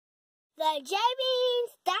the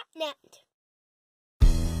JellyBeans.net.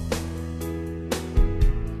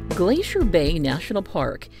 Glacier Bay National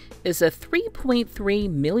Park is a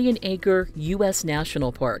 3.3 million acre U.S.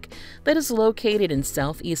 national park that is located in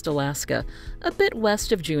southeast Alaska, a bit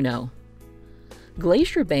west of Juneau.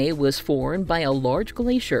 Glacier Bay was formed by a large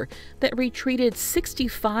glacier that retreated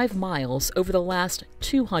 65 miles over the last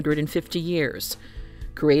 250 years,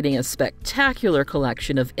 creating a spectacular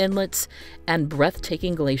collection of inlets and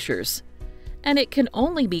breathtaking glaciers, and it can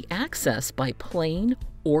only be accessed by plane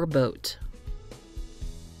or boat.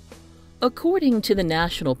 According to the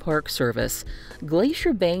National Park Service,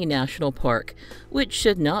 Glacier Bay National Park, which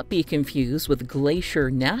should not be confused with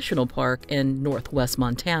Glacier National Park in northwest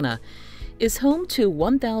Montana, is home to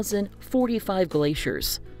 1,045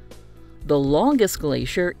 glaciers. The longest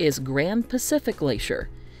glacier is Grand Pacific Glacier,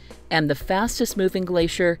 and the fastest moving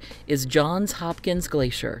glacier is Johns Hopkins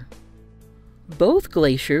Glacier. Both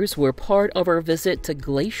glaciers were part of our visit to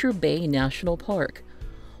Glacier Bay National Park,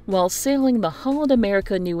 while sailing the Holland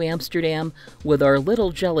America Nieuw Amsterdam with our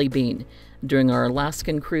little JellyBean during our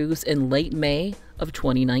Alaskan cruise in late May of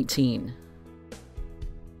 2019.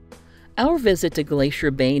 Our visit to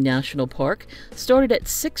Glacier Bay National Park started at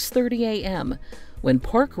 6:30 a.m. when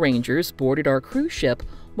park rangers boarded our cruise ship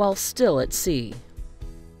while still at sea.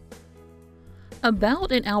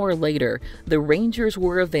 About an hour later, the rangers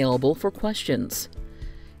were available for questions,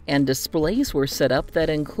 and displays were set up that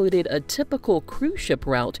included a typical cruise ship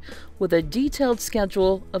route with a detailed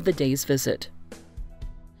schedule of the day's visit.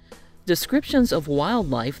 Descriptions of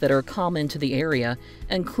wildlife that are common to the area,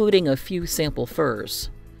 including a few sample furs.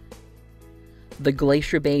 The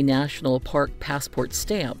Glacier Bay National Park passport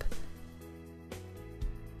stamp,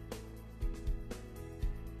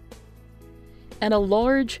 and a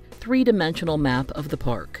large three-dimensional map of the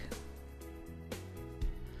park.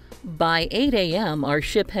 By 8 a.m., our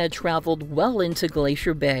ship had traveled well into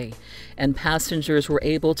Glacier Bay, and passengers were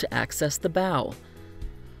able to access the bow.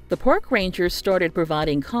 The park rangers started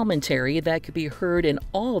providing commentary that could be heard in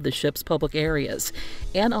all the ship's public areas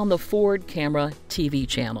and on the forward camera TV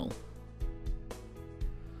channel.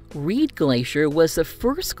 Reed Glacier was the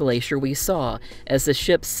first glacier we saw as the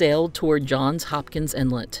ship sailed toward Johns Hopkins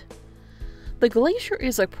Inlet. The glacier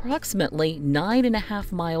is approximately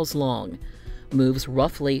 9.5 miles long, moves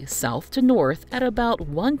roughly south to north at about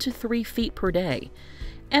 1 to 3 feet per day,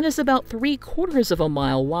 and is about 3/4 of a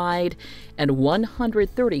mile wide and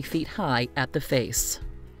 130 feet high at the face.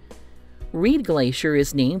 Reed Glacier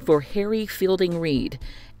is named for Harry Fielding Reed,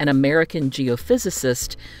 an American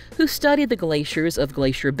geophysicist who studied the glaciers of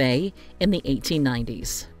Glacier Bay in the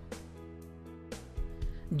 1890s.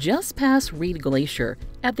 Just past Reed Glacier,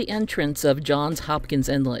 at the entrance of Johns Hopkins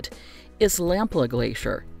Inlet, is Lamplugh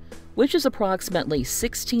Glacier, which is approximately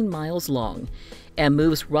 16 miles long and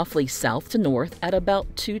moves roughly south to north at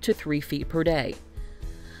about 2 to 3 feet per day.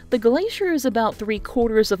 The glacier is about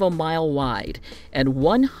 3/4 of a mile wide and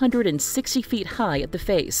 160 feet high at the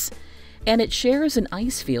face, and it shares an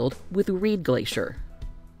ice field with Reed Glacier.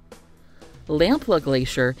 Lamplugh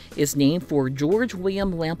Glacier is named for George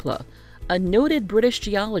William Lamplugh, a noted British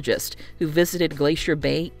geologist who visited Glacier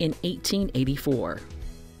Bay in 1884.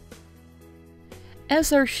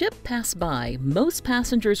 As our ship passed by, most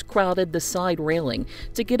passengers crowded the side railing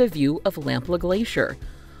to get a view of Lamplugh Glacier,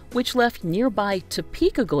 which left nearby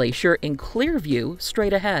Topeka Glacier in clear view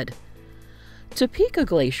straight ahead. Topeka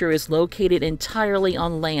Glacier is located entirely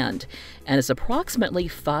on land and is approximately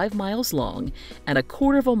 5 miles long and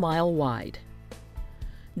 1/4 of a mile wide.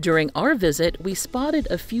 During our visit, we spotted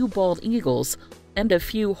a few bald eagles and a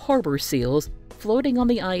few harbor seals floating on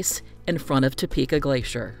the ice in front of Topeka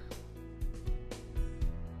Glacier.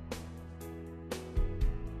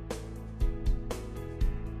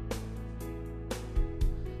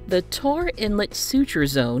 The Tar Inlet Suture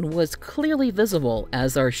Zone was clearly visible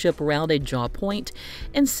as our ship rounded Jaw Point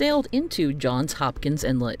and sailed into Johns Hopkins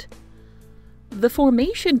Inlet. The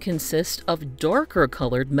formation consists of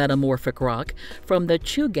darker-colored metamorphic rock from the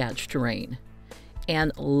Chugach terrain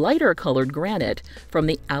and lighter-colored granite from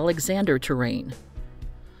the Alexander terrain.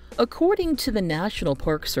 According to the National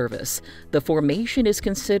Park Service, the formation is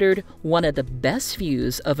considered one of the best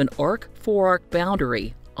views of an arc-for-arc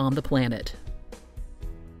boundary on the planet.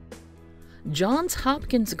 Johns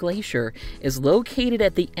Hopkins Glacier is located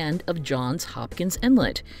at the end of Johns Hopkins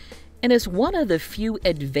Inlet and is one of the few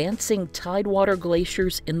advancing tidewater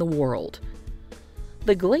glaciers in the world.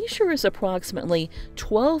 The glacier is approximately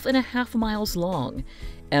 12.5 miles long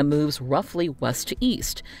and moves roughly west to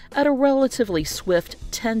east at a relatively swift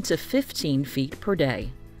 10 to 15 feet per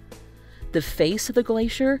day. The face of the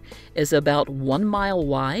glacier is about 1 mile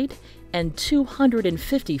wide and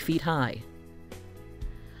 250 feet high.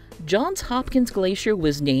 Johns Hopkins Glacier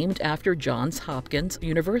was named after Johns Hopkins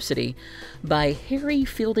University by Harry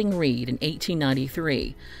Fielding Reid in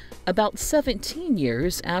 1893, about 17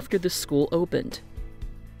 years after the school opened.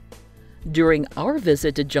 During our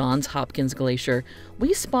visit to Johns Hopkins Glacier,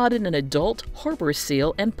 we spotted an adult harbor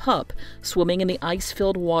seal and pup swimming in the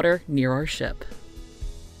ice-filled water near our ship.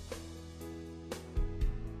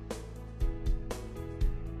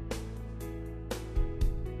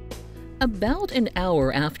 About an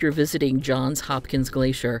hour after visiting Johns Hopkins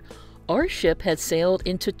Glacier, our ship had sailed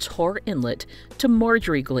into Tar Inlet to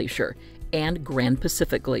Marjorie Glacier and Grand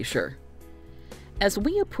Pacific Glacier. As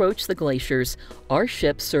we approached the glaciers, our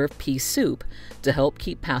ship served pea soup to help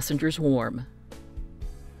keep passengers warm.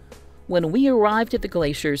 When we arrived at the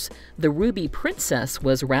glaciers, the Ruby Princess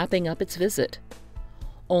was wrapping up its visit.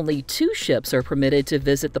 Only 2 ships are permitted to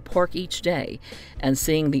visit the park each day, and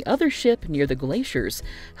seeing the other ship near the glaciers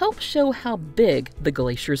helps show how big the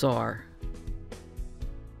glaciers are.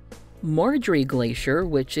 Marjorie Glacier,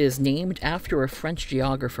 which is named after a French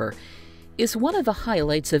geographer, is one of the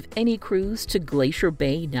highlights of any cruise to Glacier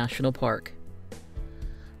Bay National Park.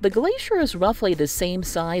 The glacier is roughly the same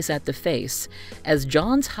size at the face as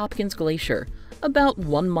Johns Hopkins Glacier, about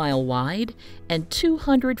 1 mile wide and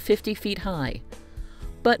 250 feet high.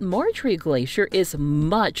 But Marjorie Glacier is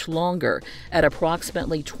much longer at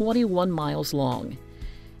approximately 21 miles long,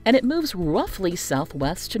 and it moves roughly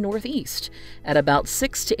southwest to northeast at about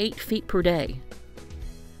 6 to 8 feet per day.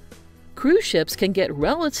 Cruise ships can get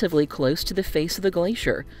relatively close to the face of the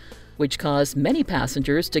glacier, which caused many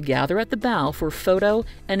passengers to gather at the bow for photo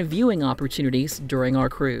and viewing opportunities during our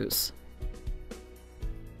cruise.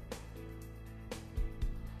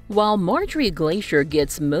 While Marjorie Glacier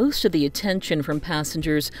gets most of the attention from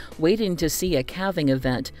passengers waiting to see a calving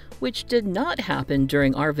event, which did not happen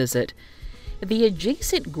during our visit, the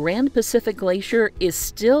adjacent Grand Pacific Glacier is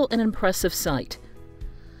still an impressive sight.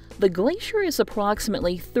 The glacier is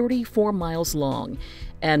approximately 34 miles long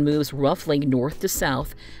and moves roughly north to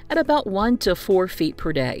south at about 1 to 4 feet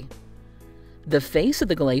per day. The face of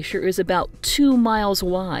the glacier is about 2 miles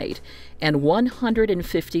wide and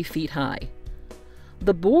 150 feet high.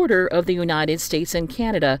 The border of the United States and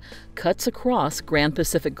Canada cuts across Grand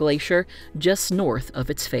Pacific Glacier just north of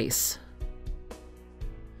its face.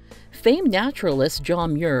 Famed naturalist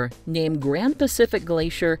John Muir named Grand Pacific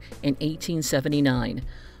Glacier in 1879,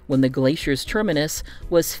 when the glacier's terminus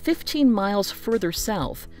was 15 miles further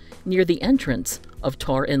south, near the entrance of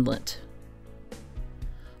Tar Inlet.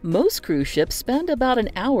 Most cruise ships spend about an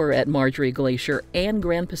hour at Marjorie Glacier and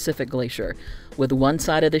Grand Pacific Glacier, with one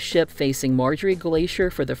side of the ship facing Marjorie Glacier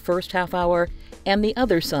for the first half hour and the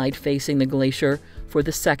other side facing the glacier for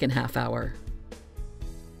the second half hour.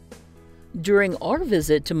 During our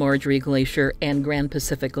visit to Marjorie Glacier and Grand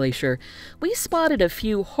Pacific Glacier, we spotted a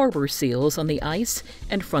few harbor seals on the ice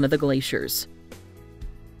in front of the glaciers.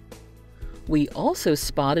 We also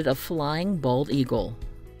spotted a flying bald eagle.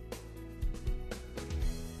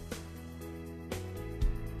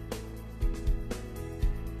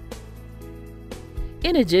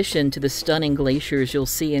 In addition to the stunning glaciers you'll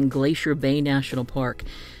see in Glacier Bay National Park,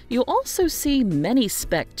 you'll also see many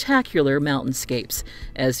spectacular mountainscapes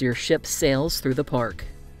as your ship sails through the park.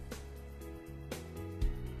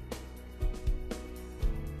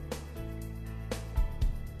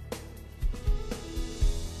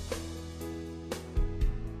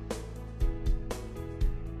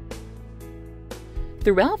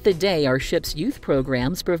 Throughout the day, our ship's youth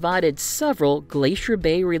programs provided several Glacier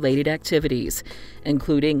Bay-related activities,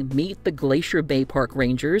 including Meet the Glacier Bay Park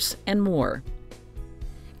Rangers and more.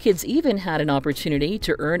 Kids even had an opportunity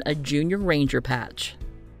to earn a Junior Ranger patch.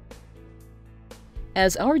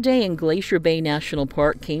 As our day in Glacier Bay National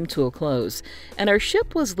Park came to a close and our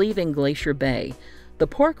ship was leaving Glacier Bay, the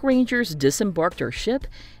park rangers disembarked our ship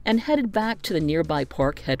and headed back to the nearby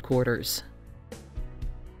park headquarters.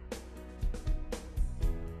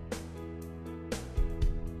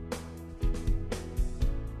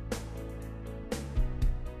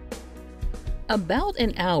 About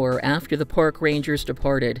an hour after the park rangers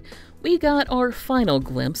departed, we got our final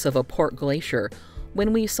glimpse of a park glacier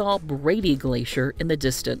when we saw Brady Glacier in the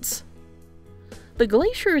distance. The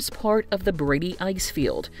glacier is part of the Brady Ice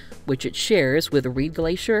Field, which it shares with Reed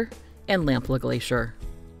Glacier and Lamplugh Glacier.